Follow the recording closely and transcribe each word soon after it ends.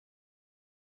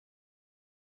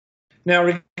Now,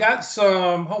 we got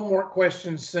some homework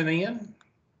questions sent in.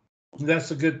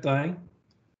 That's a good thing.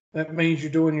 That means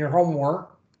you're doing your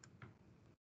homework.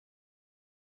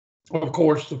 Of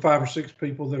course, the 5 or 6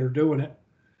 people that are doing it.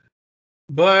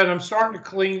 But I'm starting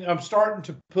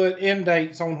to put end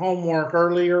dates on homework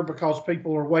earlier because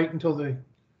people are waiting until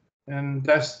and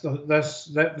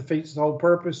that defeats the whole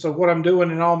purpose. So what I'm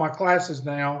doing in all my classes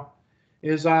now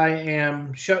is I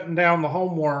am shutting down the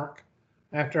homework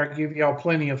after I give y'all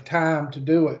plenty of time to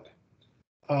do it.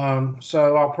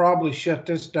 So I'll probably shut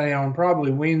this down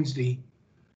probably Wednesday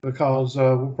because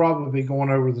we'll probably be going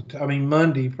over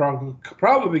Monday,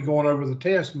 probably be going over the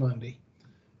test Monday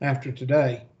after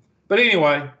today. But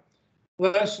anyway,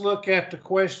 let's look at the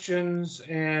questions,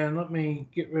 and let me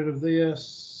get rid of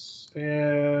this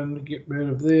and get rid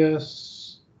of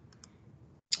this.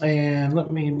 And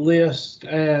let me list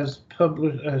as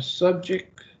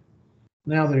subject.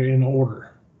 Now they're in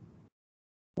order.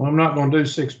 Well, I'm not going to do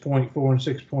 6.4 and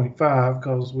 6.5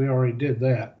 because we already did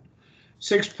that.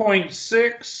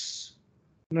 6.6,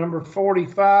 number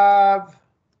 45.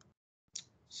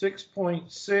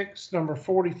 6.6, number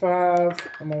 45.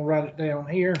 I'm going to write it down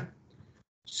here.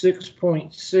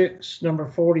 6.6, number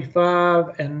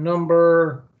 45, and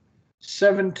number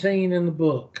 17 in the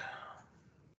book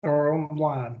or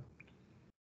online.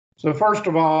 So first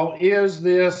of all, is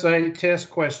this a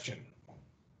test question?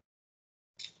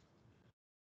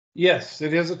 Yes,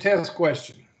 it is a test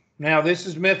question. Now, this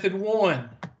is method 1.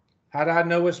 How do I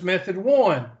know it's method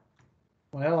 1?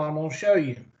 Well, I'm going to show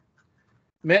you.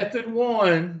 Method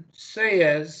 1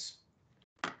 says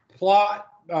plot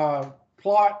or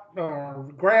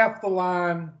graph the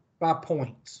line by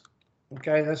points.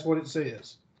 Okay, that's what it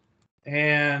says.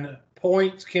 And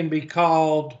points can be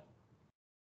called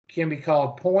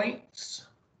points.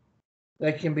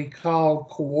 They can be called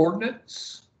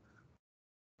coordinates,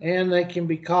 and they can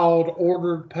be called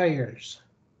ordered pairs.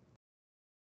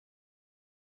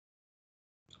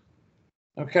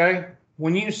 Okay,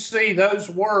 when you see those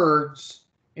words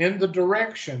in the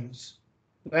directions,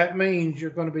 that means you're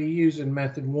going to be using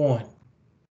method 1.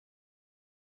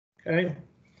 Okay,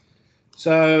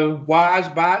 so y is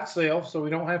by itself, so we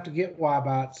don't have to get y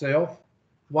by itself.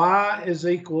 Y is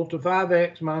equal to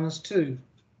 5x minus 2.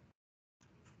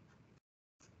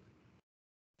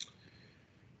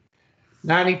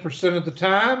 %90 of the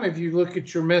time, if you look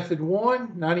at your method 1,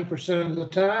 90% of the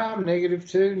time,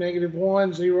 -2,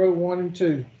 -1, 0, 1, and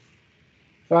 2.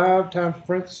 5 times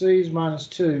parentheses minus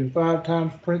 2, 5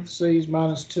 times parentheses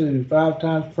minus 2, 5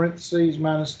 times parentheses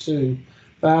minus 2,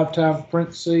 5 times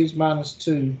parentheses minus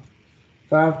 2,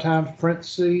 5 times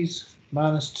parentheses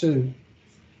minus 2,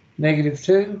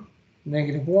 -2,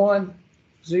 -1,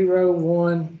 0,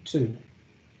 1, 2.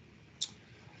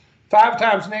 5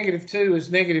 times -2 is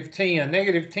 -10.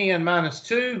 -10 minus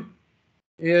 2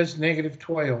 is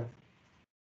 -12.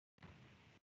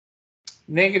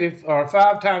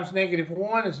 5 times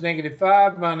 -1 is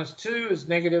 -5 minus 2 is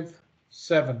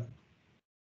 -7.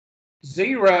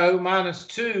 0 minus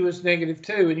 2 is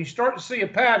 -2. And you start to see a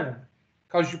pattern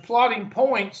because you're plotting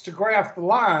points to graph the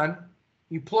line.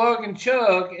 You plug and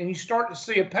chug and you start to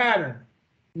see a pattern.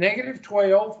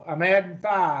 -12, I'm adding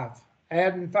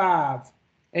 5,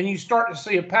 and you start to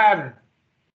see a pattern.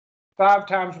 5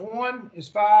 times 1 is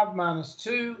 5 minus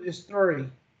 2 is 3.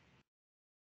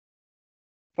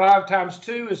 5 times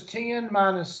 2 is 10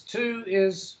 minus 2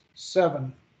 is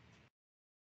 7.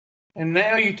 And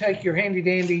now you take your handy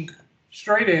dandy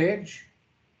straight edge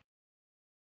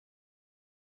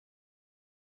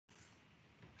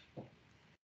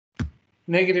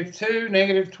 -2,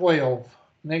 -12,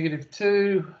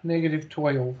 -2,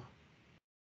 -12.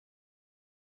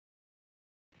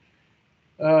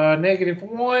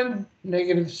 -1,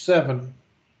 -7.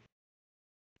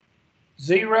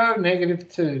 0,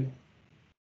 -2.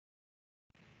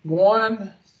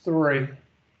 1, 3.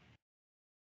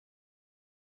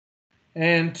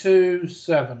 And 2,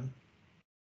 7.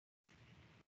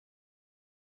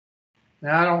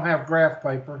 Now I don't have graph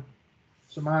paper,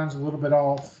 so mine's a little bit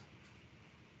off.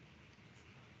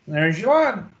 And there's your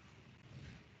line.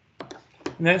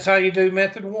 And that's how you do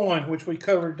method 1, which we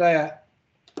covered that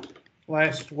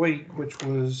last week, which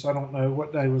was, I don't know,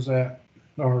 what day was that?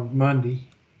 Or Monday,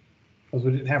 because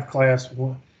we didn't have class.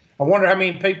 I wonder how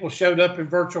many people showed up in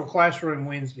virtual classroom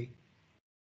Wednesday.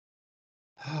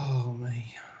 Oh, man.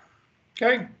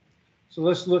 Okay, so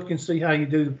let's look and see how you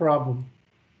do the problem.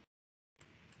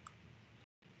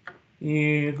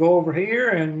 You go over here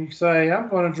and you say, I'm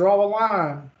going to draw a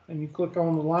line. And you click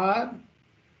on the line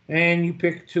and you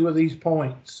pick 2 of these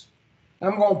points.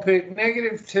 I'm going to pick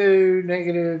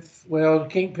 -2, well, you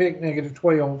can't pick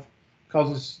 -12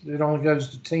 because it only goes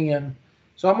to 10.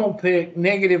 So I'm going to pick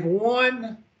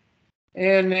 -1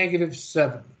 and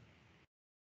 -7.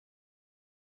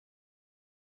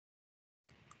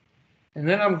 And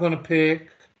then I'm going to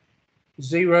pick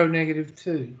 0,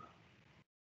 -2.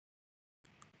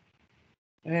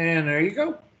 And there you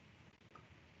go.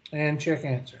 And check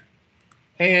answer.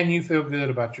 And you feel good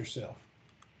about yourself.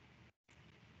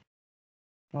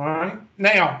 All right.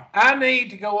 Now, I need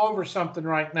to go over something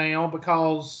right now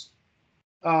because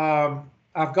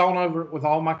I've gone over it with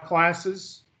all my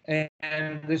classes.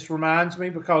 And this reminds me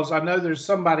because I know there's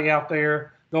somebody out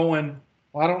there going,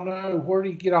 well, I don't know, where do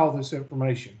you get all this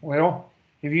information? Well,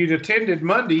 if you'd attended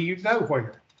Monday, you'd know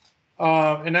where.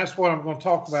 And that's what I'm going to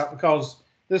talk about because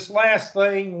this last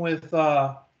thing with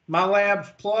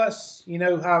MyLabs Plus, you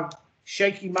know how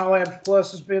shaky MyLabs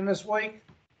Plus has been this week?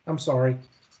 I'm sorry.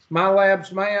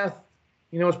 MyLabs Math,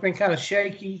 you know, it's been kind of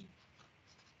shaky.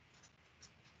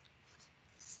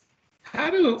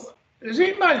 Does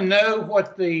anybody know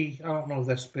what I don't know if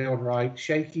that's spelled right,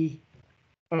 shaky?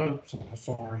 Oh,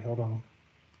 sorry, hold on.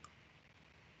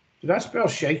 Did I spell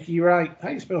shaky right? How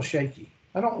do you spell shaky?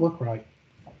 I don't look right.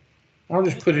 I'll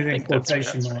just put it in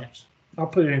quotation marks. I'll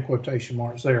put it in quotation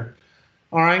marks there.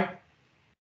 All right.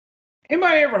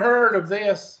 Anybody ever heard of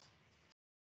this?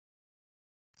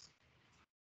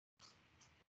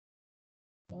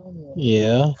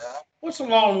 Yeah. What's a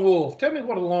lone wolf? Tell me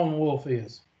what a lone wolf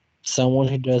is. Someone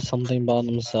who does something by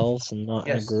themselves and not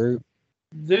in a group.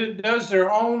 Does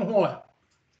their own what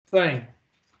thing?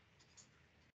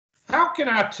 How can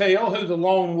I tell who the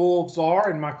lone wolves are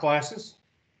in my classes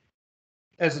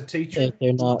as a teacher? If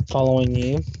they're not following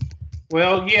you.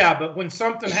 Well, yeah, but when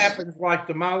something happens like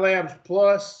the MyLabs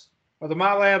Plus or the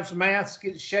MyLabs Maths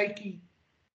gets shaky,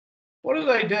 what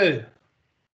do?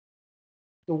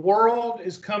 The world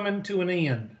is coming to an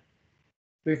end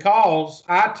because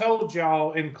I told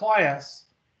y'all in class,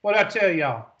 what I tell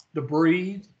y'all, to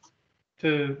breathe,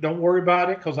 to don't worry about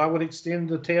it because I would extend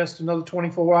the test another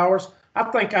 24 hours. I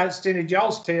think I extended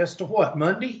y'all's test to what,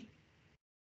 Monday?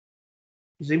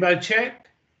 Does anybody check?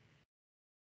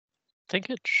 I think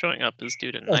it's showing up as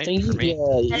due tonight. I think for me.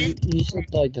 you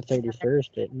said like the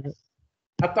 31st, didn't it?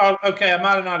 I thought, okay, I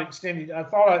might have not extended. I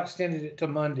thought I extended it to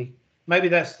Monday. Maybe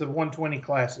that's the 120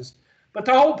 classes. But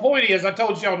the whole point is I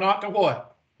told y'all not to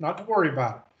what? Not to worry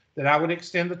about it, that I would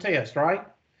extend the test, right?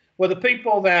 Well, the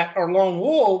people that are lone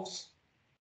wolves,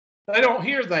 they don't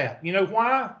hear that. You know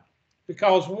why?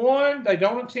 Because one, they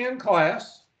don't attend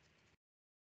class.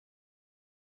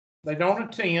 They don't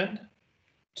attend.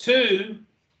 Two,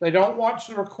 they don't watch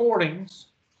the recordings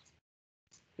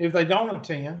if they don't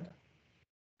attend.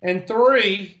 And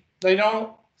three, they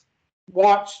don't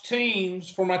watch Teams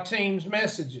for my Teams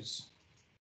messages.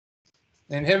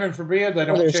 And heaven forbid they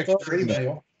don't check their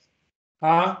email.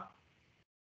 Huh?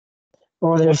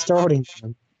 Or they're starting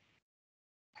them.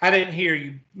 I didn't hear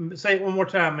you. Say it one more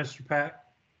time, Mr. Pack.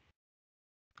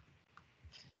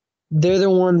 They're the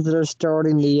ones that are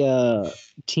starting the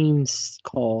Teams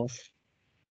call.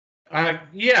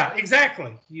 Yeah,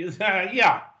 exactly.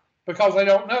 Yeah, because they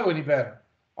don't know any better.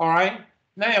 All right.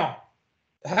 Now,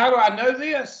 how do I know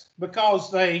this?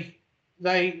 Because they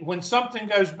when something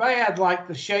goes bad, like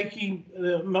the shaky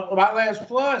MyLabs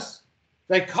Plus,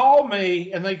 they call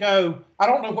me and they go, I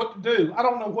don't know what to do. I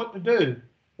don't know what to do.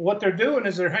 What they're doing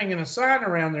is they're hanging a sign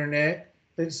around their neck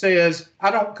that says,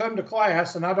 I don't come to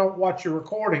class and I don't watch your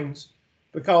recordings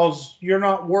because you're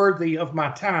not worthy of my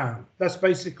time. That's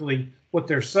basically what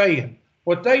they're saying.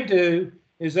 What they do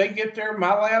is they get their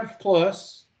MyLabs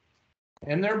Plus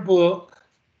and their book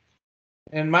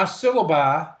and my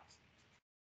syllabi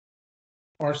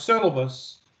or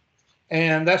syllabus,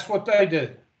 and that's what they do.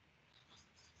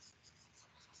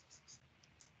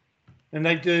 And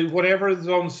they do whatever is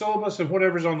on the syllabus and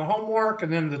whatever's on the homework,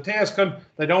 and then the test comes.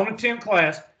 They don't attend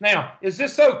class. Now, is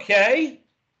this okay?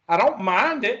 I don't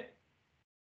mind it.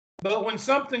 But when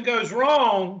something goes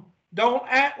wrong, don't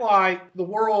act like the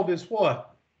world is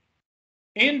what?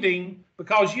 Ending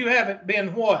because you haven't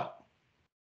been what?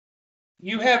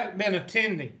 You haven't been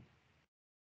attending.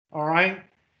 All right?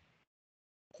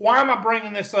 Why am I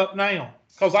bringing this up now?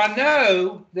 Because I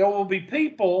know there will be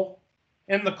people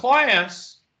in the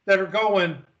class that are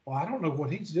going, well, I don't know what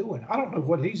he's doing. I don't know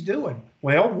what he's doing.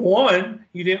 Well, one,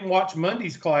 you didn't watch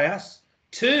Monday's class.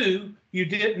 Two, you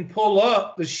didn't pull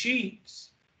up the sheets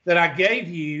that I gave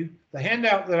you, the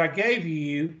handout that I gave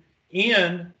you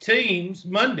in Teams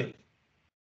Monday.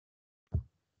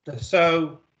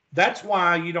 So that's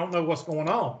why you don't know what's going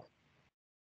on.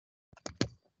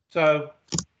 So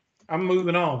I'm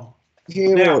moving on.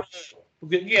 Now,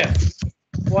 yes.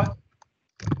 What?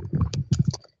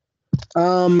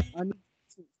 I need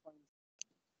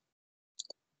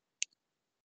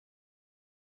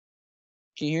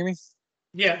Can you hear me?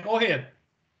 Yeah, go ahead.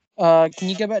 Can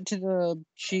you go back to the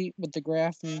sheet with the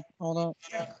graph and all that?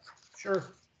 Yeah,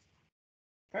 sure.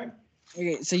 Okay.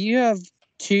 Okay, so you have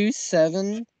 2,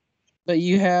 7, but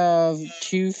you have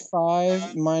 2,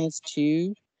 5 minus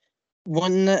 2.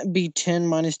 Wouldn't that be 10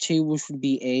 minus 2, which would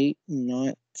be 8,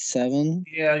 not 7?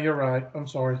 Yeah, you're right. I'm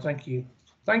sorry. Thank you.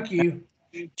 Thank you.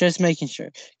 Just making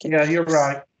sure. Okay. Yeah, you're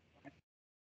right.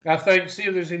 I think, see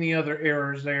if there's any other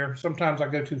errors there. Sometimes I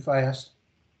go too fast.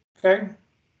 Okay.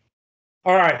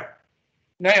 All right.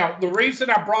 Now, the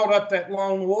reason I brought up that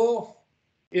lone wolf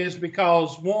is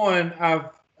because one,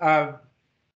 I've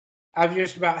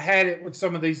just about had it with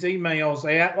some of these emails.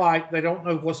 They act like they don't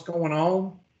know what's going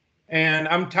on. And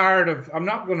I'm tired of, I'm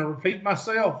not going to repeat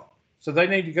myself. So they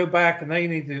need to go back and they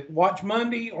need to watch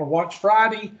Monday or watch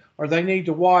Friday, or they need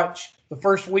to watch the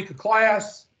first week of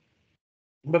class,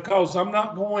 because I'm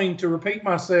not going to repeat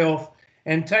myself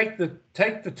and take the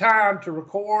time to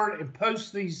record and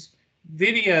post these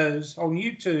videos on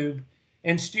YouTube,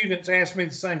 and students ask me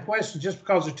the same question just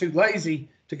because they're too lazy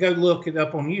to go look it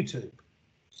up on YouTube.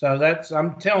 So that's,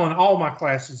 I'm telling all my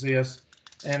classes this,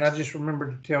 and I just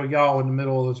remembered to tell y'all in the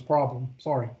middle of this problem.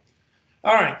 Sorry.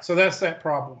 All right, so that's that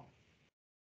problem.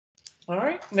 All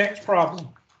right, next problem.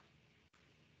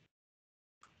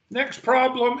 Next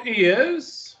problem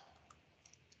is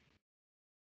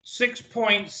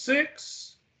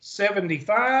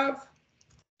 6.675,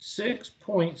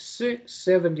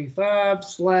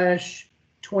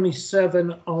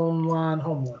 6.675/27 online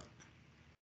homework.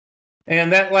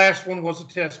 And that last one was a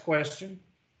test question.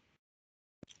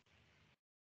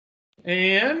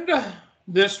 And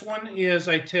this one is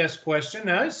a test question.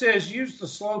 Now it says use the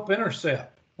slope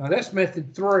intercept. Now that's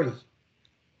method 3.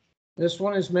 This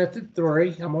one is method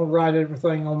 3. I'm going to write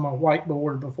everything on my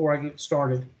whiteboard before I get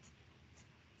started.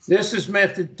 This is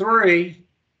method 3,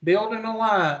 building a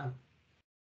line.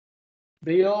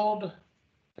 Build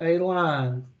a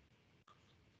line.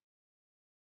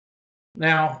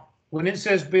 Now, when it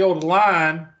says build a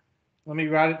line, let me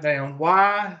write it down.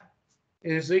 Y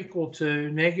is equal to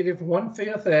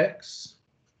 -1/5 x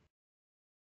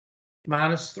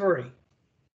minus 3.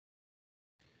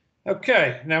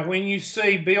 Okay, now when you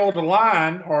see build a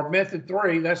line or method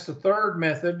 3, that's the third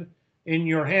method in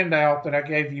your handout that I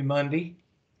gave you Monday,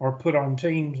 or put on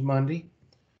Teams Monday.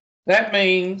 That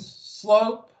means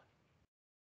slope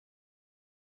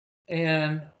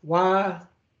and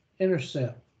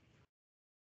y-intercept,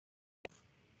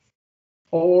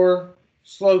 or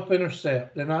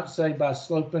slope-intercept. They're not say by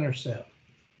slope-intercept.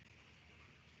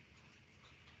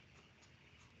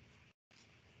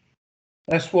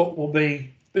 That's what will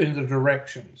be in the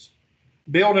directions.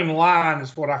 Building a line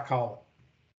is what I call it.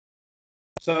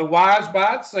 So y is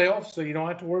by itself, so you don't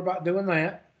have to worry about doing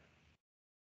that.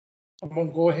 I'm going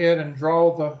to go ahead and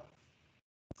draw the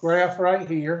graph right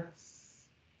here.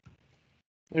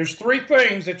 There's 3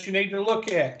 things that you need to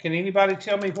look at. Can anybody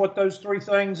tell me what those 3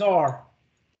 things are?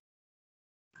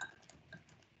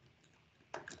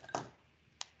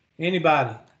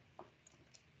 Anybody?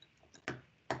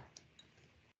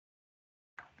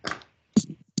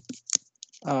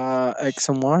 X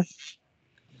and Y.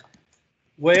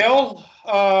 Well,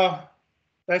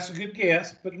 that's a good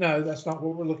guess, but no, that's not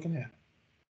what we're looking at.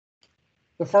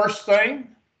 The first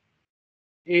thing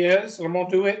is, I'm going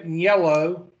to do it in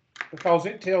yellow because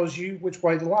it tells you which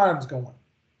way the line's going.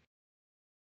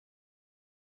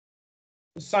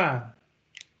 The sign.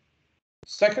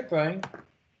 Second thing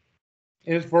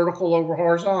is vertical over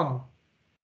horizontal.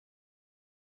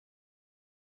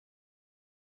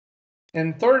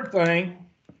 And third thing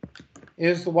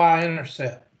is the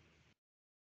y-intercept.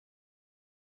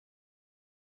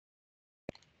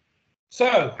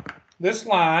 So this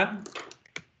line,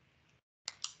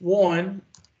 1,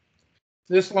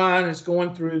 this line is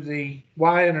going through the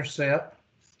y-intercept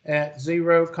at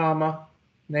 0,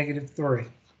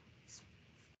 -3.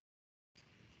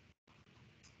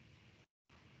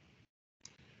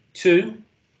 2,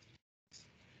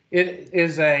 it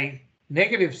is a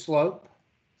negative slope,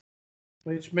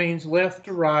 which means left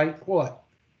to right, what?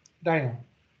 Down.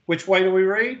 Which way do we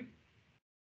read?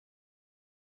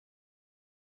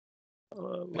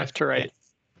 Left to right.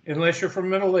 Unless you're from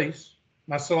Middle East,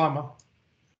 Masalama.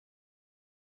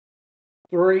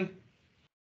 3,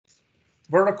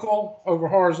 vertical over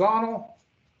horizontal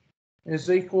is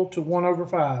equal to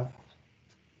 1/5.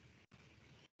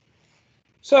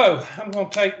 So I'm going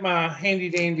to take my handy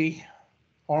dandy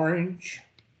orange,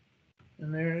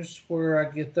 and there's where I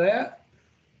get that.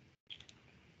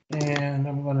 And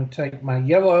I'm going to take my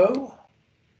yellow,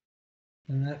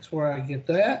 and that's where I get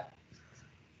that.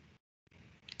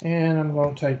 And I'm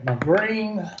going to take my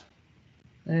green,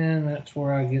 And that's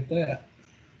where I get that.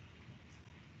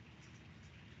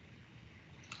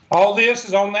 All this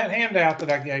is on that handout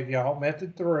that I gave y'all,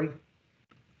 method 3.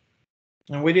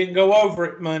 And we didn't go over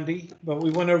it Monday, but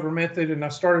we went over method, and I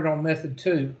started on method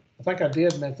 2. I think I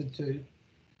did method 2.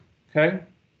 Okay.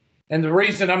 And the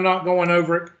reason I'm not going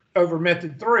over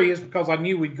method 3 is because I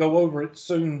knew we'd go over it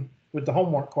soon with the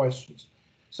homework questions.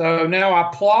 So now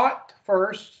I plot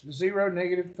first, 0,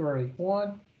 -3.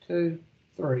 1, 2,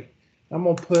 3. I'm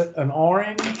going to put an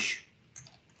orange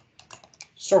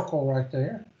circle right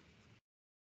there.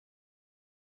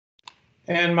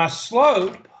 And my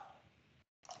slope,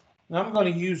 I'm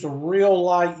going to use a real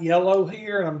light yellow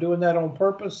here, and I'm doing that on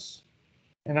purpose.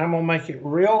 And I'm going to make it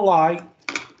real light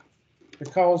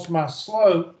because my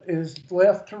slope is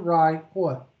left to right,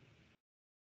 what?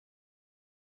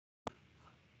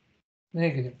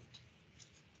 Negative.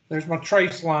 There's my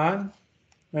trace line.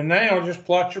 And now just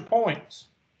plot your points.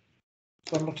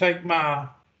 So I'm going to take my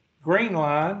green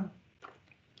line,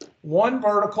 1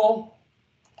 vertical,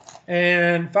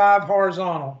 and 5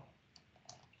 horizontal.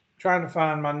 Trying to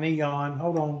find my neon.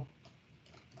 Hold on.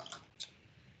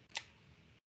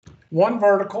 1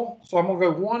 vertical. So I'm going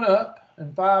to go 1 up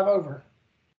and 5 over.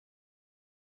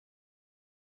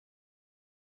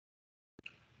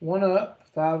 1 up,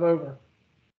 5 over.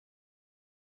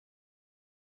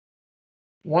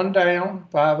 1 down,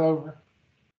 5 over.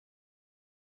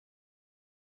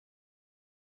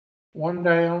 1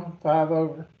 down, 5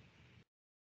 over.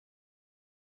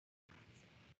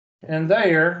 And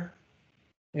there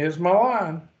is my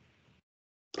line.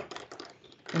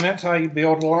 And that's how you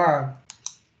build a line.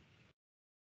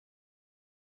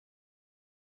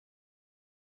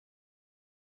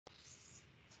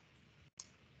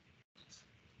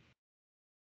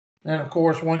 And of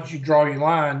course, once you draw your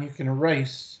line, you can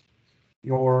erase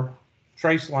your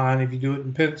trace line if you do it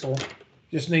in pencil.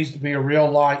 Just needs to be a real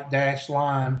light dashed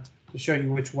line to show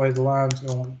you which way the line's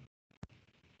going.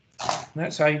 And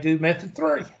that's how you do method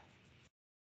 3.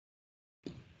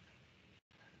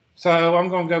 So I'm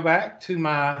going to go back to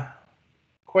my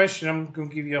question. I'm going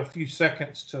to give you a few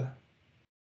seconds to,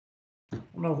 I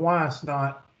don't know why it's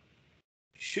not,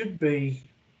 should be.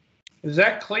 Is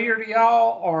that clear to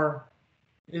y'all, or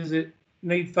is it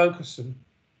need focusing?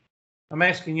 I'm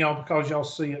asking y'all because y'all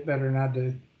see it better than I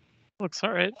do. Looks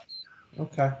all right.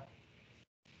 Okay.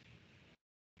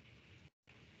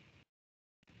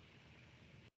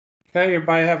 Okay,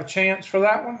 everybody have a chance for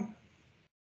that one?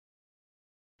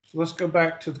 So let's go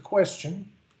back to the question.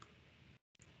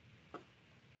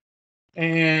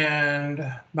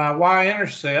 And my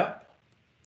y-intercept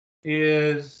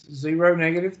is 0,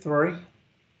 -3.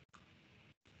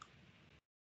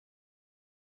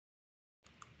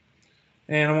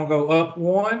 And I'm going to go up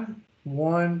 1,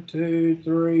 1, 2,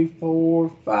 3, 4,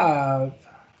 5.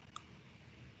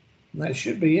 And that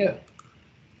should be it.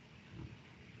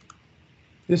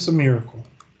 It's a miracle.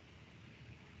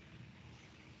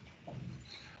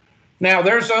 Now,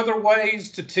 there's other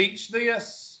ways to teach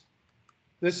this.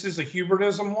 This is a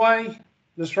Hubertism way.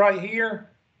 This right here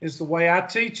is the way I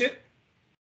teach it.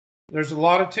 There's a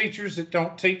lot of teachers that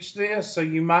don't teach this, so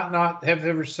you might not have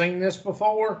ever seen this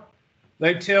before.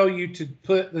 They tell you to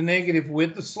put the negative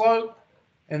with the slope,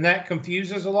 and that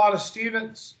confuses a lot of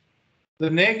students. The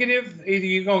negative, either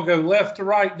you're going to go left to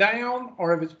right down,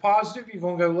 or if it's positive, you're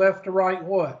going to go left to right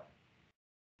what?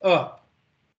 Up.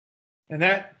 And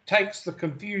that takes the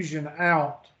confusion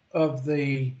out of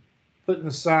the putting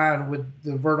the sign with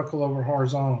the vertical over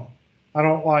horizontal. I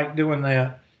don't like doing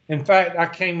that. In fact, I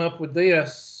came up with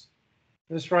this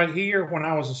right here when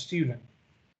I was a student.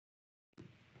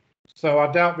 So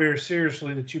I doubt very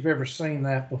seriously that you've ever seen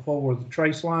that before, the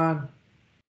trace line,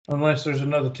 unless there's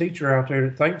another teacher out there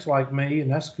that thinks like me, and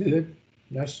that's good.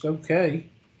 That's okay.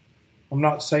 I'm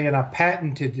not saying I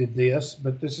patented this,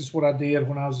 but this is what I did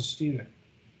when I was a student.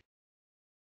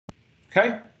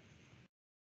 Okay.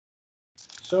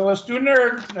 So let's do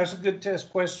nerd. That's a good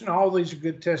test question. All these are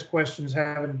good test questions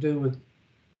having to do with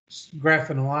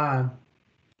graphing a line.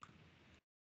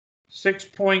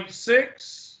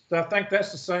 6.6. I think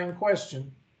that's the same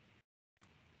question.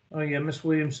 Oh yeah, Miss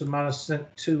Williamson might have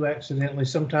sent 2 accidentally.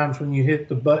 Sometimes when you hit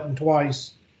the button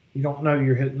twice, you don't know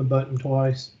you're hitting the button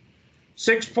twice.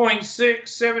 6.6,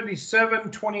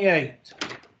 77, 28.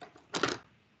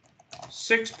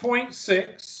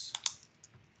 6.6,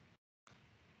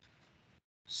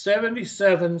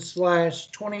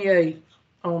 77/28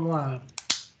 online.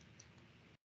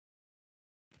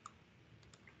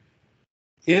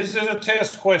 Is it a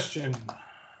test question?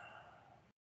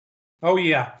 Oh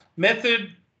yeah,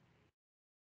 method,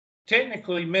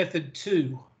 technically method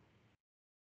 2,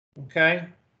 okay?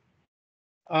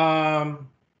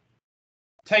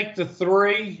 take the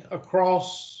 3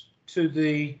 across to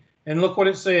the, and look what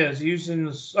it says, using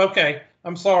the, okay,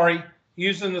 I'm sorry,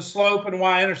 using the slope and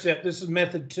y-intercept. This is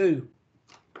method 2.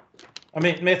 I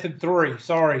meant method 3,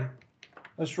 sorry.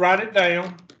 Let's write it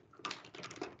down.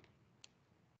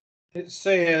 It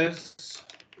says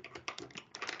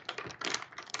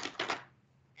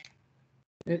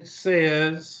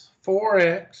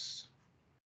 4x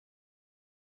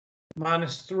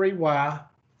minus 3y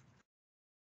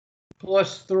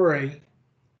plus 3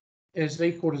 is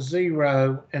equal to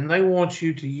 0, and they want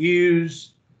you to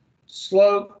use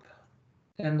slope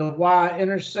and the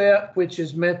y-intercept, which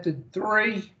is method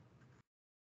 3.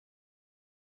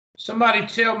 Somebody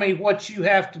tell me what you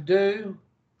have to do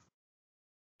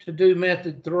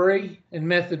method 3 and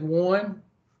method 1.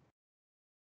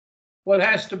 What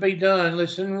has to be done?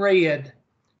 Listen, red.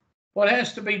 What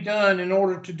has to be done in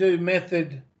order to do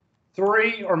method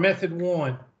 3 or method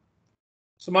 1?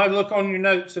 Somebody look on your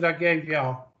notes that I gave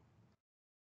y'all.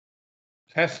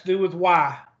 It has to do with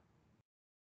y.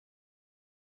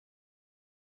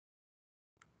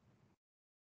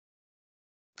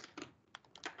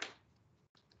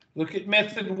 Look at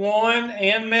method 1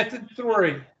 and method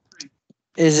 3.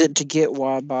 Is it to get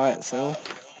y by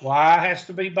itself? Y has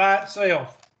to be by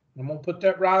itself. I'm going to put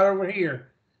that right over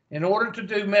here. In order to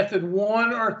do method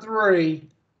 1 or 3,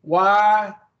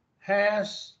 y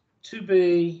has to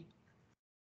be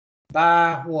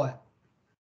by what?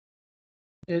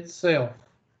 Itself.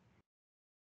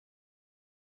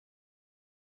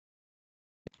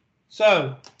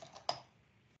 So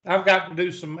I've got to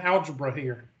do some algebra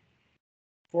here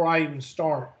before I even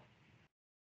start.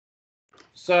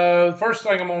 So the first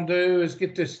thing I'm going to do is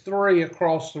get this 3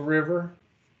 across the river.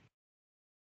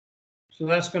 So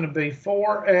that's going to be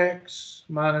 4x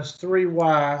minus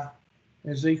 3y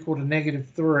is equal to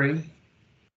 -3.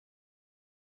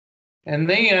 And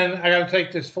then I got to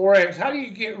take this 4x. How do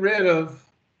you get rid of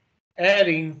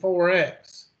adding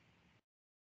 4x?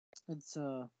 It's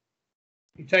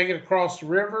You take it across the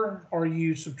river, or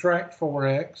you subtract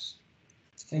 4x,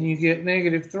 and you get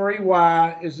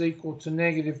 -3y is equal to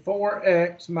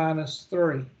 -4x minus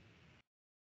 3.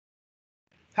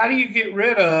 How do you get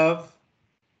rid of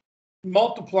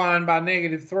multiplying by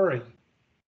 -3?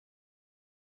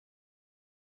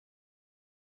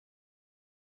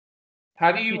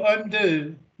 How do you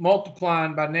undo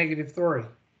multiplying by -3?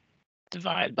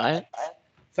 Divide by it.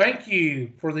 Thank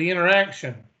you for the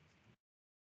interaction.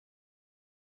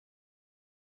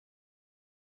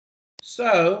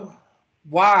 So,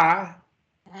 y.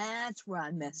 That's where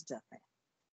I messed up at.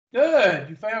 Good,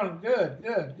 you found it.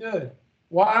 Good.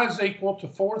 Y is equal to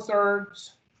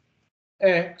 4/3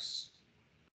 x.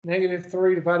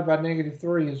 -3 divided by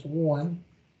 -3 is 1.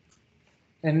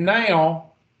 And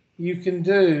now you can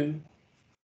do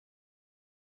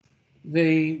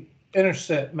the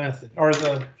intercept method, or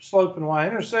the slope and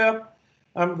y-intercept.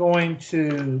 I'm going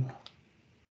to,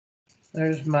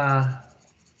 there's my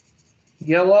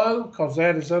yellow, because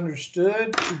that is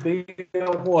understood to be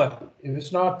what? If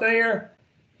it's not there,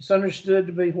 it's understood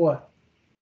to be what?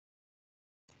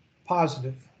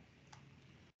 Positive.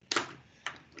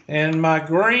 And my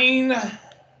green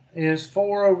is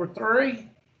 4/3.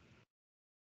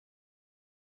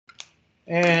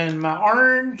 And my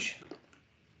orange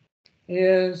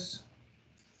is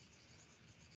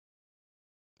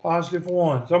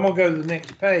 +1. So I'm going to go to the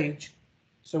next page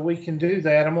so we can do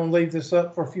that. I'm going to leave this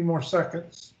up for a few more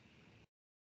seconds.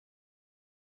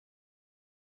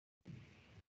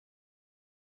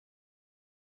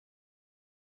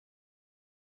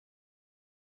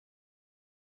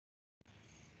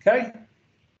 Okay.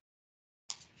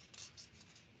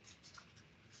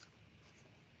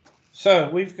 So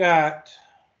we've got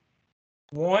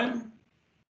 1,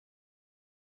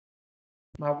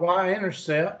 my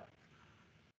y-intercept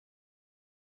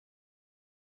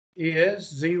is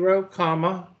 0,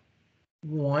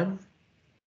 1.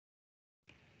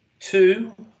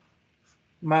 2,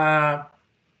 my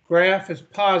graph is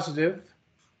positive.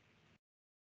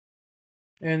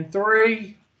 And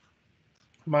 3,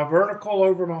 my vertical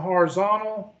over my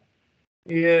horizontal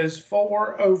is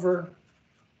 4/3.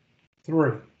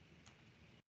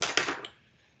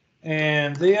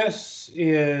 And this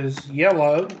is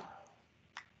yellow.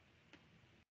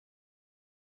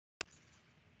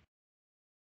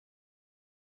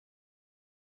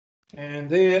 And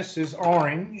this is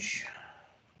orange.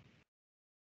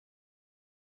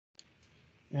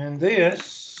 And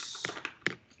this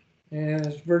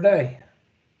is verde.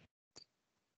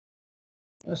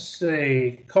 Let's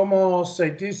see. ¿Cómo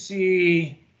se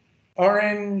dice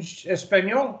orange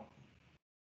español?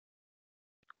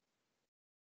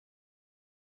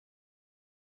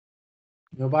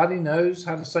 Nobody knows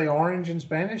how to say orange in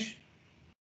Spanish?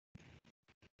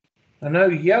 I know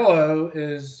yellow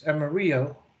is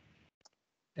amarillo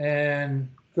and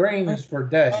green is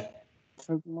verde.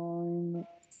 Pokemon.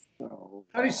 So,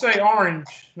 How do you say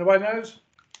orange? Nobody knows?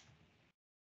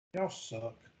 Y'all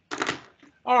suck.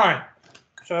 All right,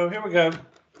 so here we go.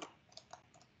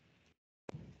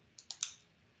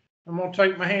 I'm going to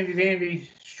take my handy dandy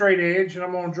straight edge and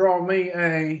I'm going to draw me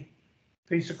a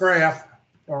piece of graph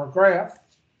or a graph.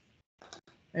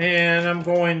 And I'm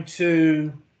going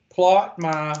to plot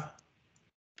my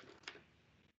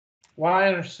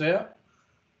y-intercept.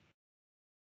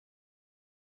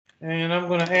 And I'm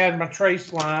going to add my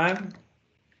trace line.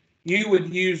 You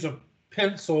would use a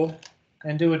pencil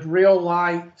and do a real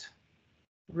light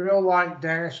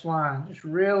dashed line, just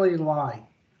really light,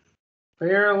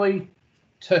 barely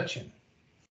touching.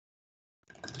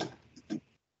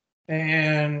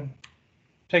 And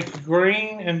take the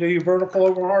green and do your vertical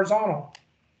over horizontal.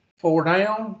 4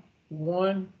 down,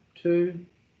 1, 2,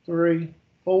 3,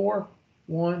 4,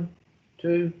 1,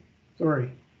 2, 3.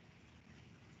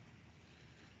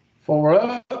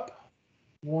 4 up,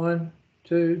 1,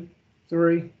 2,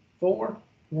 3, 4,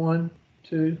 1,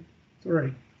 2,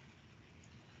 3.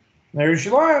 There's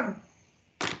your line.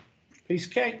 Piece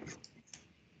of cake.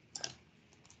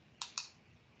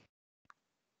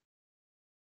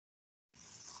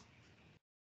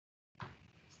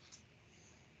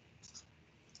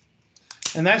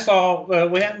 And that's all.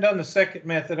 We haven't done the second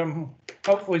method.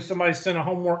 Hopefully somebody sent a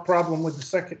homework problem with the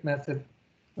second method.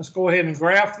 Let's go ahead and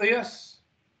graph this.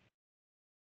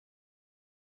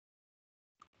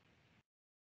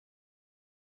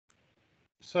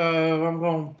 So I'm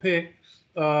going to pick,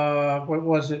 what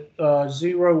was it,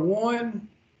 0, 1.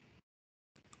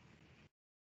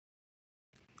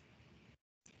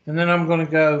 And then I'm going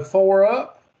to go 4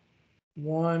 up,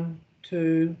 1,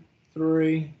 2,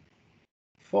 3,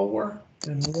 4,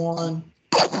 and 1,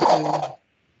 2,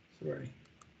 3.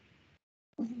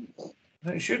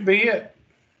 That should be it.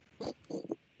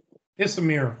 It's a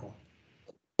miracle.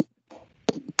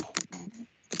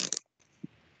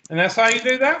 And that's how you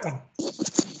do that one.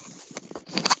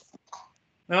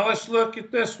 Now let's look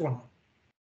at this one.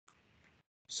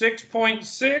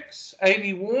 6.6,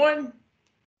 81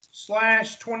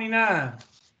 / 29.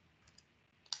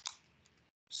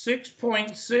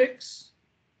 6.6,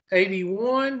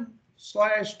 81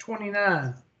 /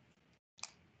 29.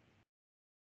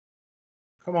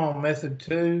 Come on, method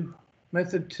 2.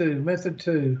 Method 2. Method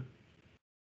 2.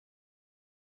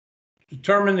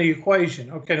 Determine the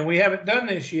equation. Okay, now we haven't done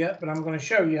this yet, but I'm going to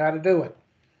show you how to do it.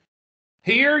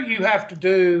 Here you have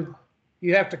to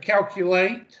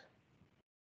calculate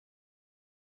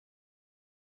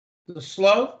the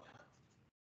slope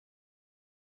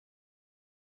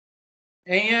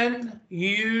and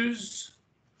use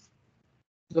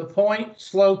the point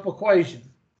slope equation.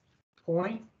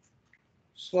 Point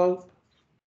slope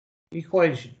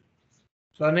equation.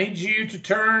 So I need you to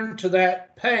turn to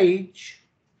that page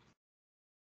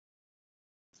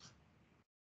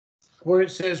where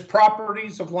it says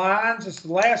properties of lines. It's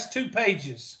the last 2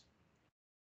 pages.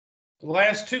 The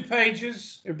last 2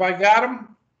 pages. Everybody got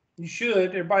them? You should.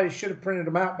 Everybody should have printed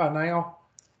them out by now.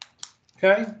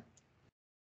 Okay.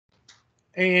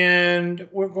 And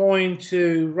we're going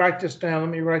to write this down.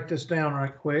 Let me write this down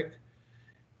right quick.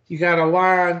 You got a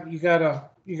line, you got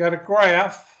a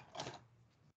graph.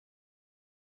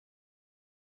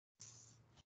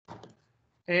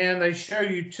 And they show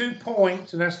you 2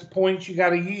 points, and that's the points you got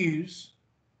to use.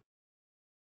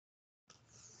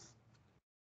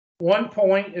 One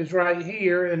point is right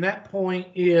here, and that point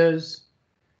is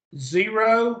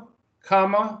 0,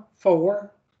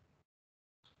 4.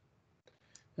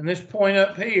 And this point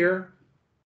up here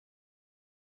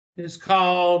is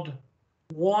called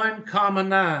 1,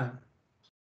 9.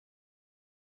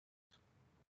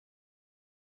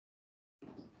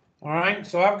 All right,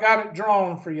 so I've got it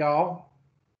drawn for y'all.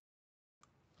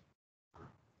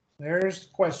 There's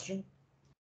the question.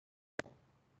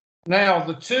 Now,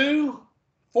 the 2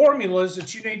 formulas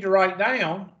that you need to write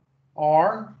down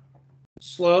are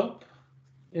slope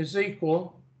is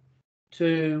equal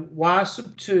to y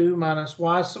sub 2 minus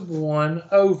y sub 1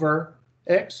 over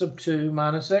x sub 2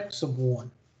 minus x sub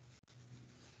 1.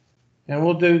 And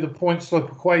we'll do the point slope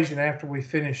equation after we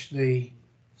finish the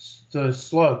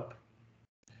slope.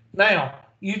 Now,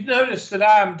 you notice that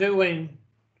I'm doing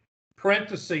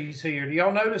parentheses here. Do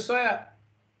y'all notice that?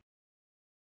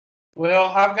 Well,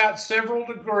 I've got several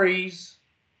degrees.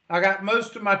 I got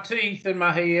most of my teeth in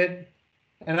my head,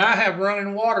 and I have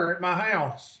running water at my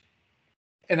house.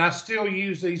 And I still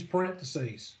use these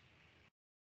parentheses.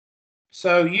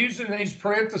 So using these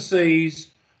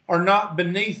parentheses are not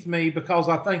beneath me because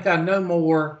I think I know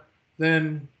more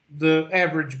than the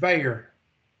average bear.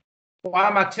 Why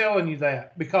am I telling you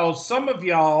that? Because some of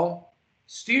y'all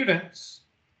students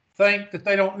think that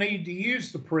they don't need to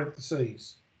use the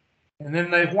parentheses. And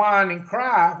then they whine and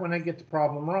cry when they get the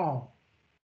problem wrong.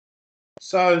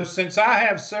 So since I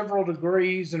have several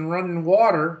degrees in running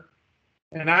water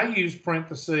and I use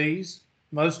parentheses,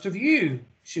 most of you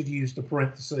should use the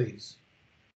parentheses.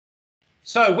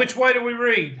 So which way do we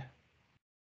read?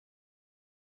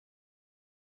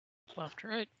 Left to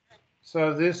right.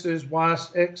 So this is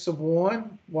x of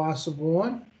 1, y sub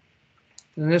 1.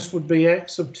 And this would be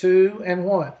x of 2 and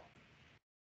what?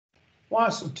 Y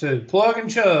sub 2. Plug and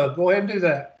chug. Go ahead and do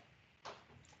that.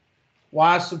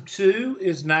 Y sub 2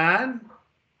 is 9.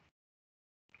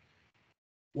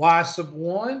 Y sub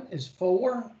 1 is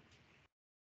 4.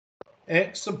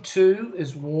 X sub 2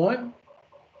 is 1.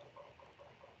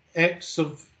 X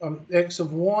of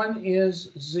 1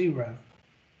 is 0.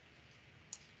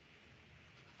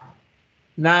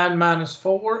 9 minus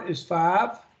 4 is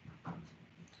 5.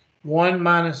 1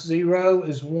 minus 0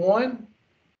 is 1.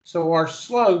 So our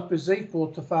slope is equal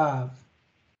to 5.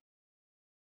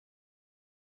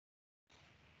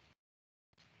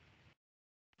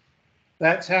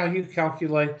 That's how you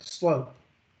calculate the slope.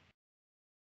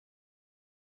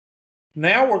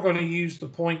 Now we're going to use the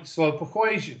point slope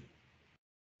equation.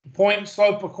 The point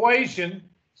slope equation,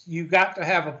 you've got to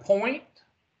have a point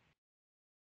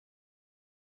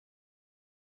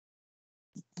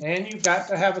and you've got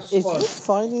to have a If slope. you're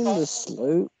finding the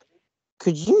slope,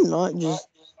 could you not just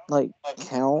like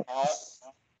count?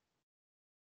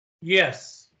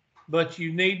 Yes, but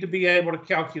you need to be able to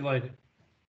calculate it.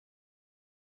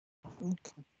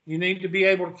 Okay. You need to be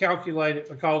able to calculate it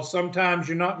because sometimes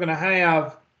you're not going to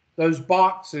have those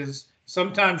boxes.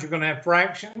 Sometimes you're going to have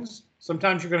fractions.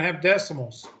 Sometimes you're going to have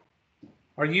decimals.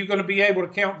 Are you going to be able to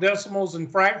count decimals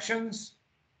and fractions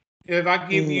if I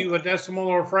give you a decimal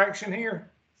or a fraction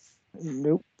here?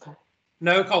 Nope.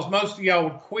 No, because most of y'all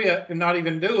would quit and not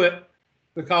even do it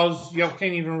because y'all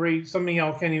can't even read. Some of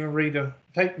y'all can't even read a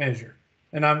tape measure.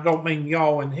 And I don't mean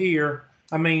y'all in here.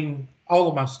 I mean all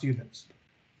of my students.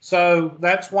 So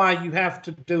that's why you have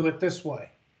to do it this way.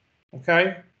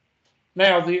 Okay?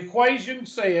 Now the equation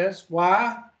says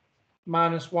y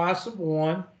minus y sub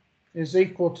 1 is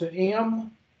equal to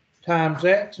m times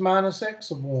x minus x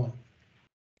sub 1.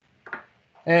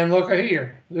 And look at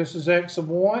here. This is x sub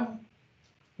 1.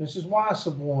 This is y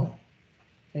sub 1.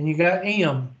 And you got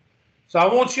m. So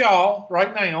I want y'all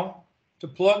right now to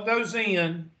plug those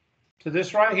in to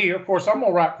this right here. Of course, I'm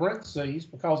going to write parentheses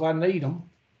because I need them.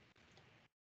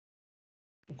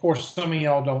 Of course, some of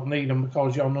y'all don't need them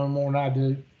because y'all know more than I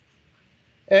do.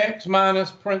 X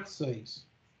minus parentheses.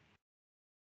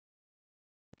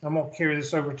 I'm going to carry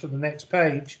this over to the next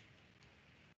page.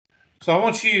 So I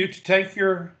want you to take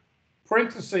your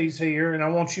parentheses here and I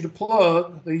want you to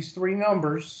plug these three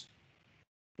numbers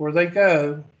where they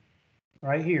go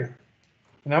right here.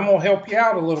 And I'm going to help you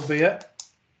out a little bit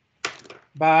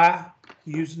by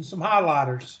using some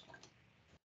highlighters.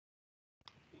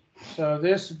 So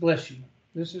this, bless you,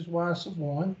 this is y sub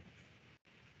 1.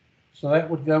 So that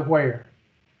would go where?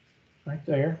 Right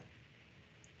there.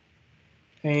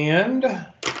 And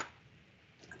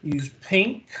use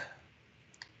pink.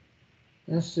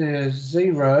 This is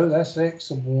 0. That's x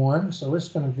sub 1. So it's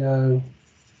going to go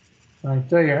right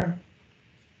there.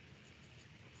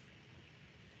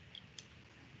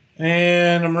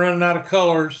 And I'm running out of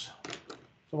colors.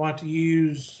 So I have to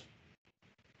use,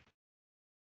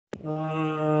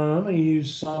 let me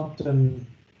use something,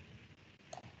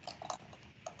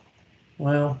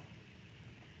 well,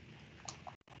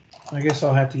 I guess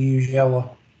I'll have to use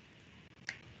yellow.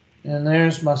 And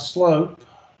there's my slope.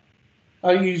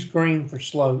 I'll use green for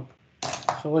slope.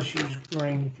 So let's use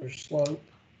green for slope.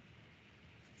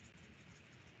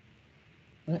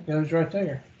 That goes right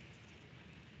there.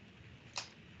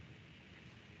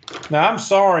 Now, I'm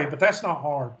sorry, but that's not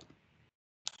hard.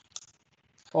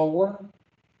 4,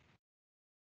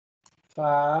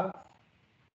 5,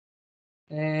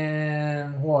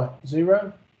 and what?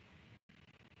 0?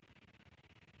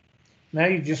 Now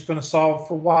you're just going to solve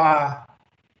for y.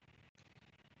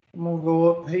 I'm going to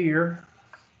go up here.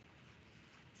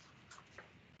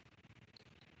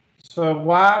 So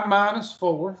y minus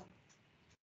 4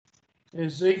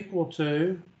 is equal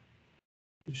to,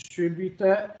 distribute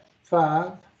that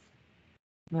 5.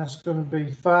 And that's going to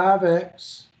be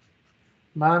 5x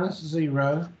minus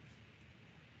 0.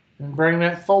 And bring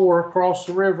that 4 across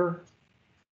the river.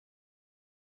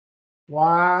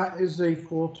 Y is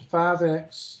equal to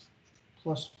 5x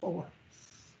plus 4.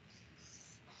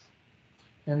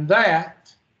 And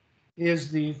that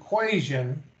is the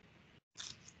equation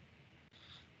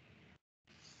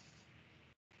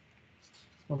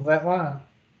of that line.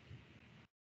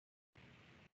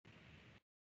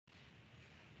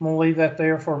 I'm going to leave that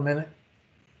there for a minute.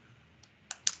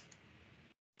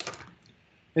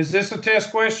 Is this a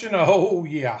test question? Oh,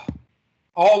 yeah.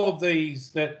 All of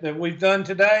these that we've done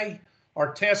today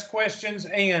are test questions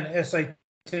and SAT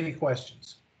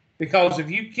questions. Because if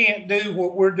you can't do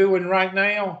what we're doing right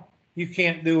now, you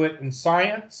can't do it in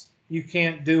science, you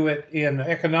can't do it in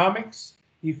economics,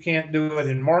 you can't do it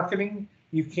in marketing,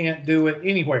 you can't do it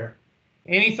anywhere.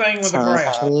 Anything with a Time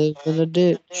graph. to live in a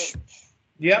ditch.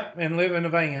 Yep, and live in a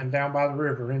van down by the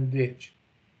river in the ditch.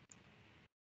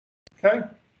 Okay,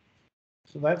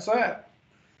 so that's that.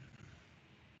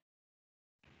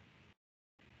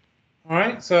 All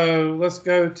right, so let's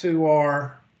go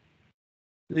to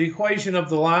the equation of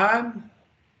the line.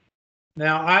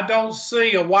 Now, I don't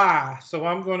see a y, so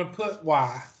I'm going to put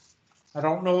y. I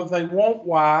don't know if they want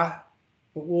y,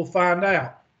 but we'll find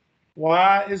out.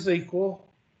 Y is equal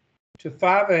to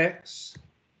 5x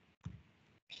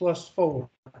plus 4.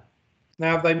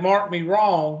 Now, if they mark me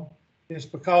wrong, it's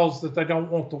because that they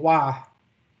don't want the y.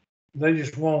 They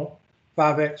just want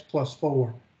 5x plus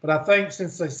 4. But I think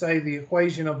since they say the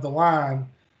equation of the line,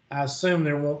 I assume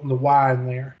they're wanting the y in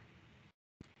there.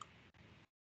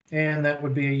 And that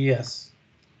would be a yes.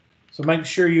 So make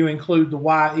sure you include the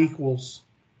y equals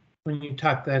when you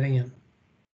type that in.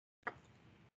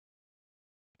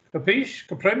 Capiche?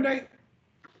 Comprende?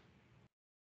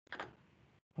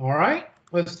 All right,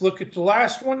 let's look at the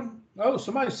last one. Oh,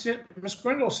 somebody sent, Miss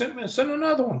Grindle sent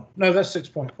another one. No, that's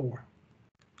 6.4.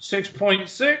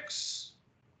 6.6,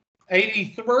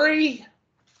 83,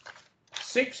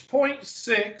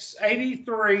 6.6,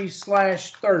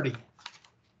 83/30.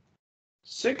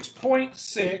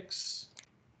 6.6,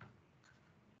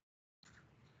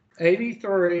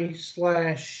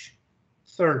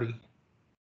 83/30.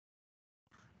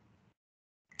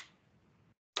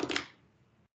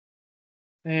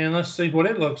 And let's see what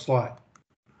it looks like.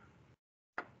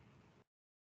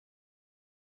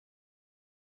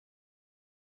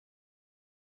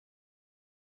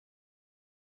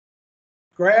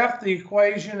 Graph the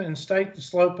equation and state the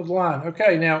slope of the line.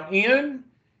 Okay, now in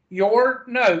your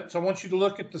notes, I want you to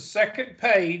look at the second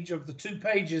page of the 2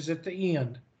 pages at the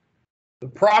end. The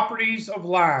properties of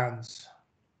lines.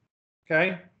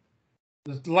 Okay,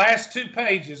 the last 2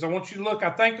 pages, I want you to look, I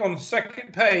think on the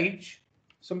second page,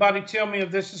 somebody tell me if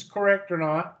this is correct or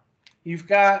not. You've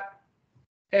got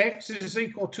x is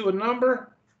equal to a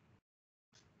number.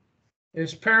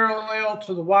 It's parallel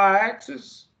to the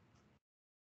y-axis.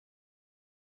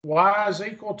 Y is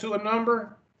equal to a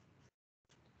number.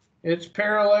 It's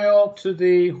parallel to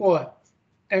the what?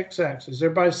 X-axis.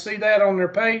 Everybody see that on their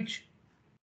page?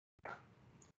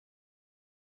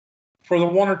 For the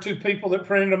 1 or 2 people that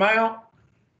printed them out,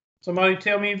 somebody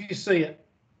tell me if you see it.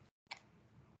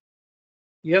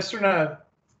 Yes or no?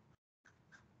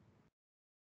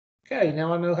 Okay,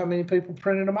 now I know how many people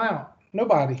printed them out.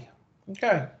 Nobody.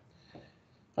 Okay.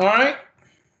 All right.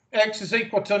 X is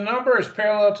equal to a number is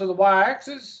parallel to the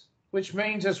y-axis, which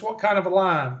means it's what kind of a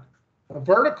line? A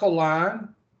vertical line,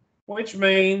 which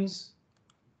means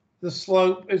the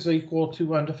slope is equal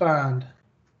to undefined.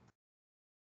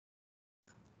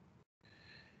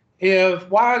 If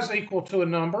y is equal to a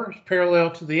number, it's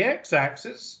parallel to the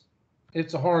x-axis,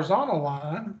 it's a horizontal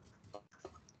line,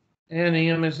 and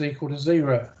m is equal to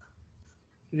 0.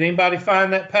 Did anybody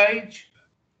find that page?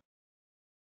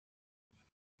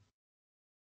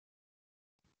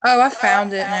 Oh, I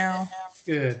found it now.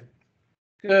 Good.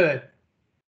 Good.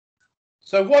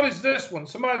 So what is this one?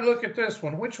 Somebody look at this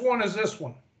one. Which one is this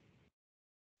one?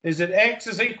 Is it x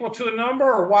is equal to a number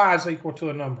or y is equal to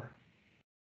a number?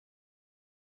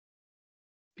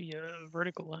 Be a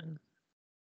vertical line.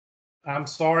 I'm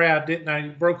sorry, I didn't. I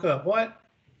broke up. What?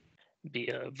 Be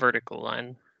a vertical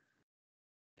line.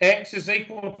 X is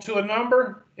equal to a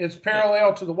number. It's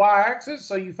parallel to the y-axis.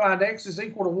 So you find x is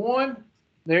equal to 1.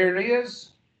 There it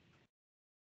is.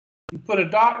 You put a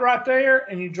dot right there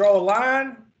and you draw a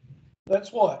line.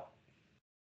 That's what?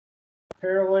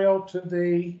 Parallel to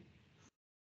the,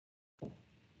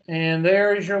 and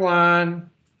there is your line.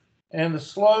 And the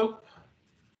slope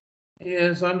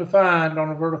is undefined on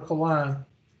a vertical line.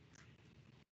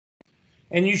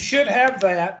 And you should have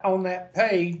that on that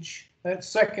page, that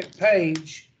second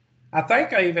page. I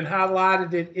think I even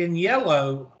highlighted it in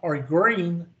yellow or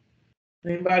green.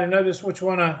 Anybody notice which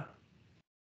one I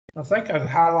think I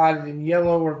highlighted in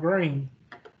yellow or green?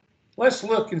 Let's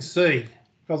look and see,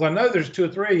 because I know there's 2 or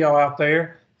 3 of y'all out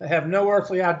there that have no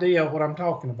earthly idea what I'm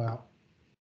talking about.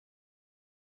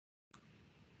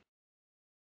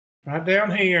 right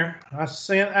down here, I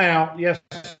sent out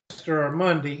yesterday or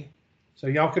Monday, so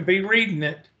y'all could be reading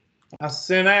it. I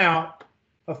sent out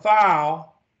a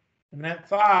file, and that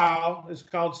file is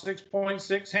called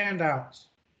 6.6 handouts.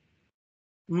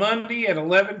 Monday at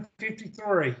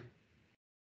 11:53,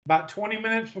 about 20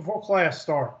 minutes before class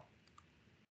start.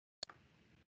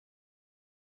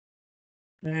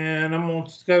 And I'm going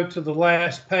to go to the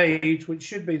last page, which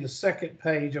should be the second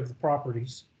page of the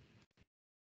properties.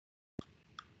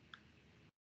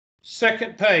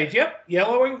 Second page, yep,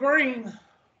 yellow and green.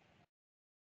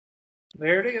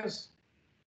 There it is.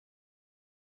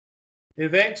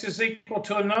 If x is equal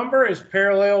to a number, is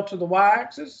parallel to the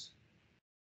y-axis.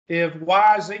 If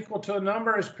y is equal to a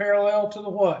number, is parallel to the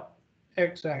what?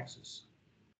 X-axis.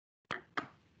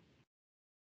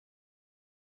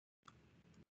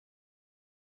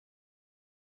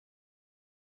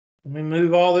 Let me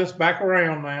move all this back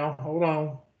around now. Hold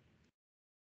on.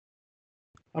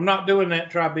 I'm not doing that to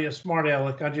try to be a smart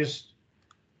aleck. I'm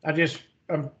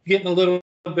getting a little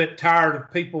bit tired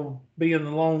of people being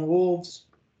the lone wolves.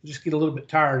 Just get a little bit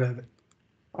tired of it.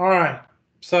 All right.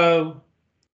 So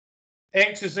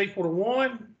x is equal to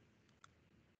 1.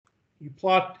 You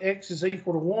plot x is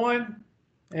equal to 1.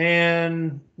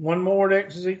 And one more at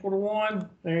x is equal to 1.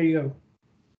 There you go.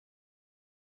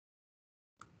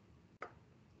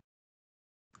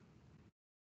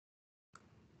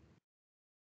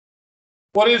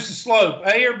 What is the slope,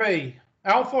 A or B?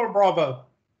 Alpha or Bravo?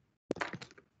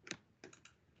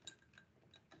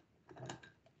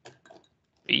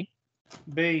 B.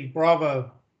 B,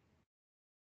 Bravo.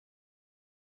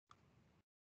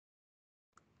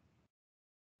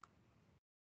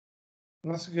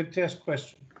 That's a good test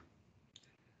question.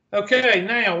 Okay,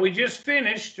 now we just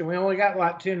finished, and we only got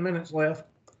like 10 minutes left.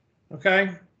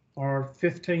 Okay, or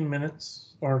 15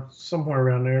 minutes, or somewhere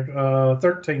around there,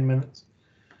 13 minutes.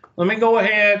 Let me go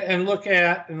ahead and look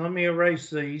at, and let me erase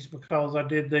these because I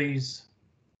did these.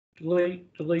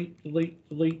 Delete, delete, delete,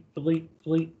 delete, delete,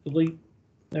 delete, delete.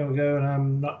 There we go, and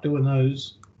I'm not doing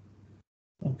those.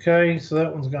 Okay, so that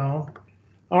one's gone.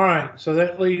 All right, so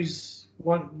that leaves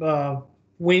one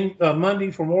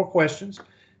Monday for more questions.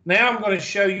 Now I'm going to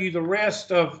show you the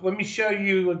rest of, let me show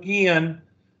you again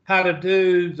how to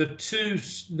do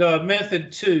the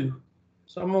method 2.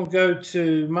 So I'm going to go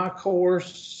to my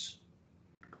course,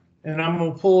 and I'm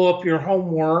going to pull up your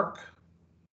homework,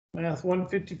 Math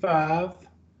 155,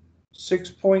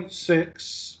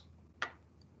 6.6.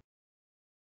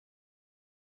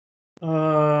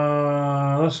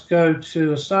 Let's go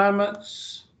to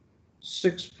assignments,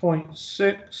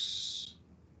 6.6.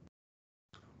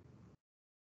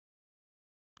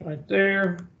 Right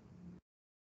there.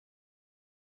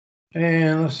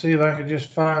 And let's see if I can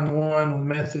just find one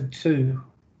with method 2.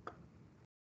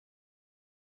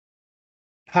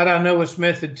 How do I know it's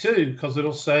method 2? Because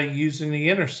it'll say using the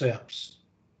intercepts.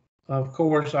 Of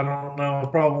course, I don't know. I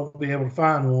probably won't be able to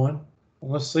find one.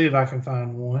 Let's see if I can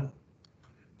find one.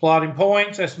 Plotting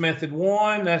points, that's method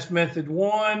 1. That's method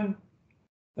 1.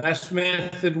 That's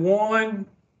method 1.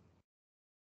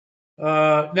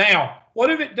 Now, what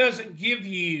if it doesn't give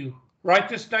you, write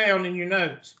this down in your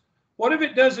notes. What if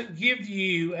it doesn't give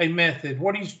you a method?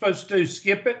 What are you supposed to do?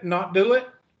 Skip it and not do it?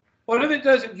 What if it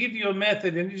doesn't give you a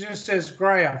method and it just says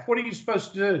graph? What are you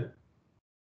supposed to do?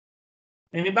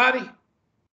 Anybody?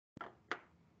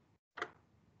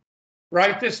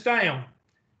 Write this down.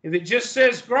 If it just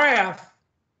says graph,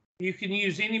 you can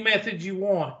use any method you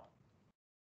want.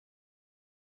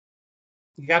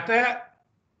 You got that?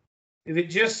 If it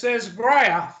just says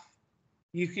graph,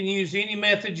 you can use any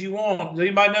method you want. Does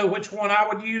anybody know which one I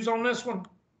would use on this one?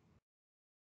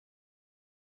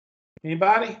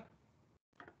 Anybody?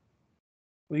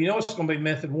 Well, you know it's going to be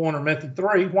method 1 or method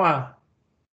 3. Why?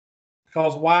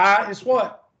 Because y is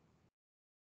what?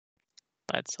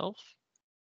 By itself.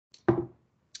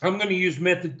 I'm going to use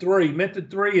method 3.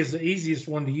 Method 3 is the easiest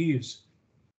one to use.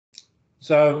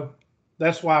 So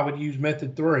that's why I would use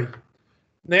method 3.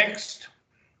 Next.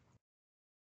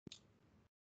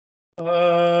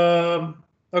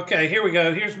 Okay, here we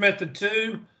go. Here's method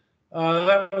 2.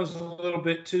 That was a little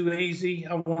bit too easy.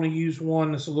 I want to use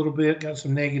one that's a little bit, got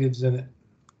some negatives in it.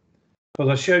 Because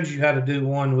I showed you how to do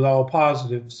one with all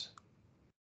positives.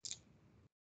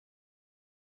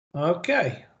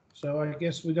 Okay, so I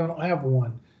guess we don't have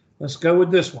one. Let's go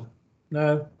with this one.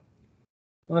 No,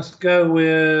 let's go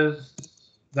with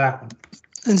that one.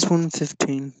 It's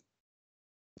 115.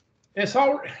 It's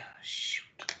all, shoot.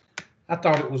 I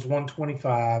thought it was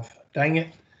 125. Dang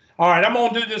it. All right, I'm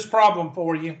going to do this problem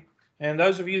for you. And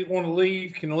those of you that want to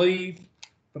leave can leave,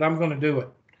 but I'm going to do it.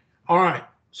 All right,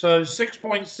 so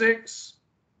 6.6.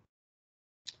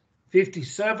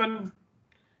 57.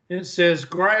 It says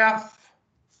graph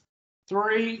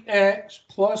 3x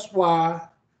plus y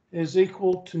is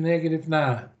equal to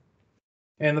 -9.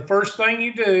 And the first thing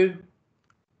you do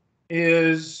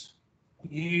is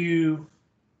you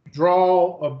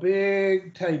draw a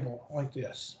big table like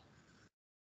this.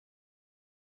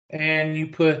 And you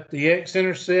put the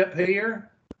x-intercept here,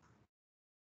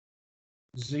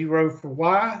 0 for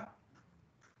y,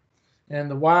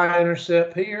 and the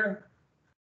y-intercept here,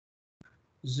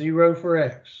 0 for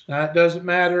x. Now, it doesn't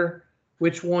matter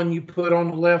which one you put on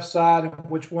the left side and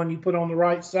which one you put on the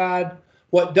right side.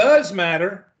 What does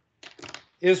matter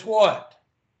is what?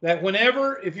 That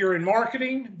whenever, if you're in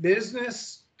marketing,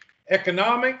 business,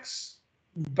 economics,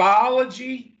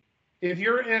 biology, if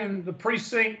you're in the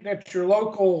precinct at your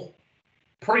local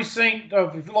precinct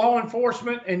of law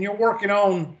enforcement and you're working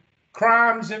on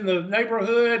crimes in the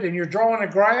neighborhood and you're drawing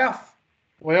a graph,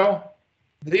 well,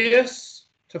 this,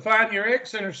 to find your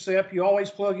x-intercept, you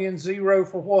always plug in 0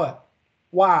 for what?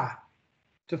 Y.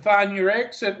 To find your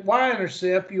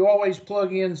y-intercept, you always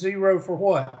plug in 0 for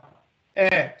what?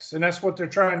 X. And that's what they're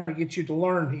trying to get you to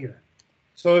learn here.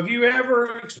 So if you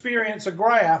ever experience a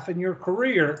graph in your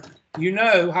career, you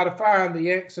know how to find the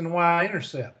x and y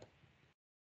intercept.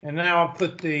 And now I'll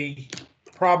put the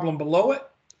problem below it.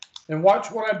 And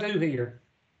watch what I do here.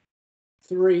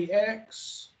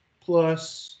 3x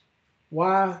plus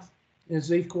y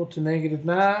is equal to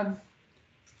 -9.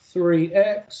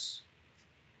 3x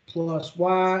plus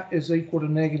y is equal to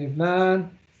 -9.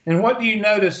 And what do you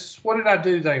notice? What did I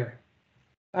do there?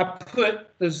 I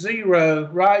put the 0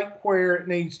 right where it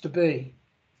needs to be.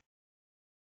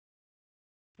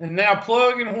 And now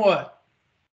plug in what?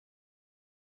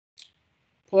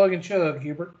 Plug and chug,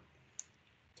 Hubert.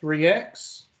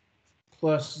 3x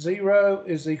plus 0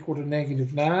 is equal to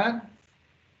 -9.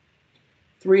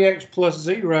 3x plus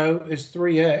 0 is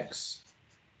 3x.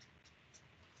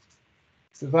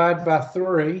 Divide by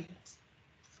 3.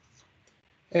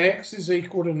 X is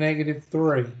equal to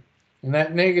 -3. And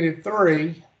that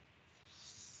 -3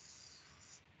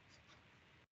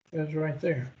 goes right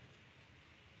there.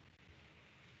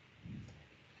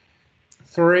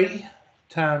 3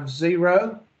 times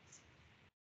 0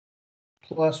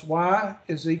 plus y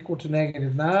is equal to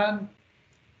 -9.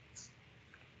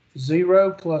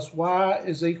 0 plus y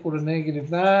is equal to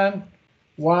 -9.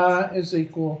 Y is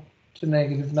equal to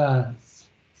 -9.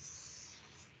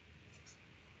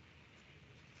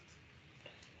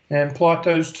 And plot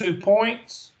those 2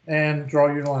 points and draw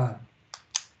your line.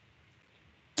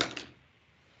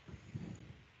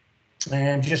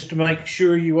 And just to make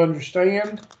sure you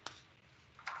understand,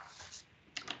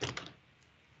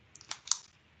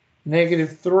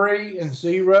 -3 and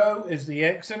 0 is the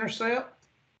x-intercept.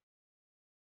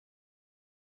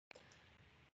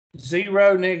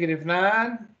 0,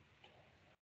 -9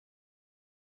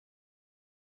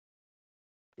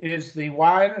 is the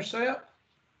y-intercept.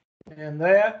 And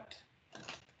that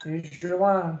is your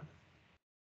line.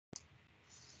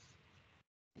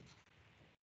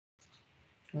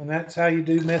 And that's how you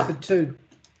do method 2.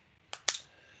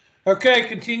 Okay,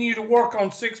 continue to work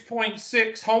on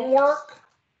 6.6 homework.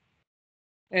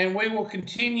 And we will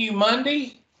continue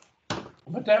Monday.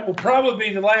 But that will probably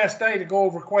be the last day to go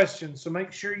over questions. So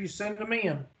make sure you send them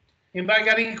in. Anybody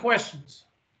got any questions?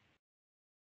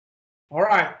 All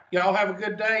right. Y'all have a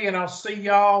good day, and I'll see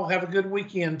y'all. Have a good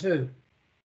weekend, too.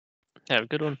 Have a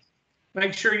good one.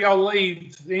 Make sure y'all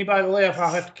leave. Anybody left,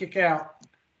 I'll have to kick out.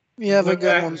 You have a Look good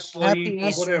back one. and sleep Happy or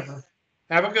Easter. whatever.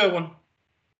 Have a good one.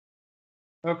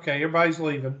 Okay, everybody's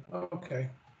leaving. Okay.